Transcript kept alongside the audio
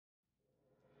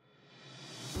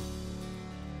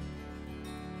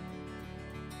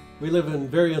We live in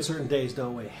very uncertain days,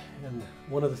 don't we? And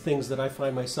one of the things that I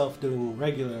find myself doing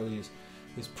regularly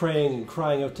is praying and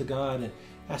crying out to God and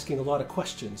asking a lot of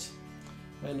questions.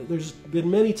 And there's been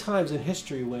many times in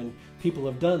history when people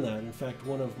have done that. In fact,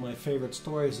 one of my favorite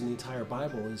stories in the entire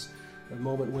Bible is the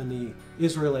moment when the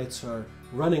Israelites are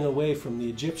running away from the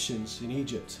Egyptians in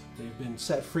Egypt. They've been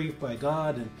set free by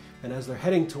God, and as they're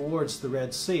heading towards the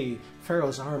Red Sea,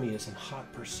 Pharaoh's army is in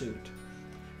hot pursuit.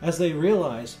 As they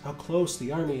realize how close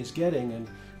the army is getting, and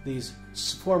these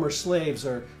former slaves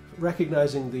are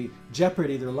recognizing the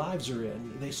jeopardy their lives are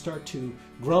in, they start to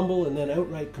grumble and then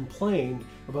outright complain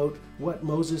about what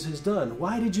Moses has done.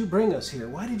 Why did you bring us here?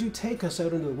 Why did you take us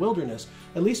out into the wilderness?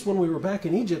 At least when we were back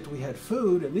in Egypt we had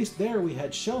food, at least there we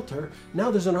had shelter. Now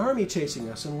there's an army chasing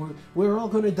us and we're all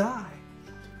going to die.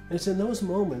 And it's in those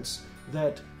moments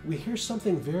that we hear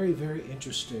something very, very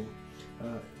interesting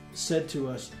said to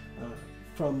us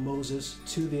from Moses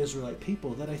to the Israelite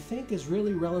people that I think is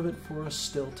really relevant for us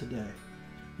still today.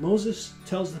 Moses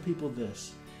tells the people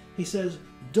this. He says,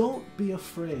 "Don't be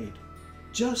afraid.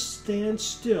 Just stand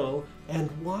still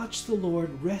and watch the Lord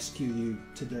rescue you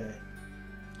today.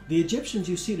 The Egyptians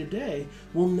you see today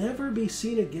will never be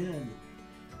seen again.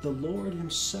 The Lord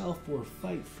himself will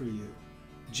fight for you.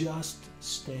 Just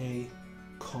stay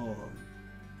calm."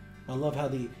 I love how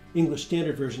the English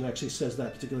Standard Version actually says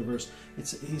that particular verse.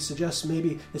 He suggests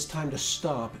maybe it's time to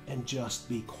stop and just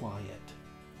be quiet.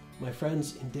 My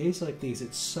friends, in days like these,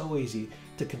 it's so easy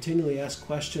to continually ask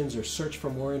questions or search for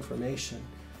more information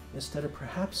instead of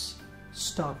perhaps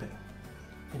stopping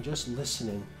and just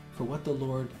listening for what the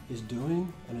Lord is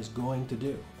doing and is going to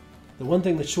do. The one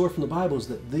thing that's sure from the Bible is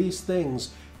that these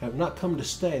things have not come to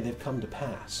stay, they've come to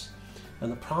pass.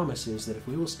 And the promise is that if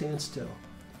we will stand still,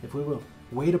 if we will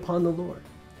wait upon the Lord,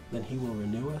 then he will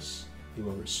renew us, he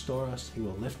will restore us, he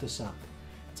will lift us up.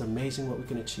 It's amazing what we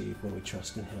can achieve when we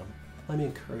trust in him. Let me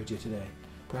encourage you today.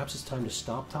 Perhaps it's time to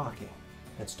stop talking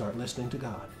and start listening to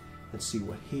God and see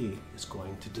what he is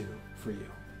going to do for you.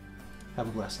 Have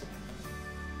a blessed day.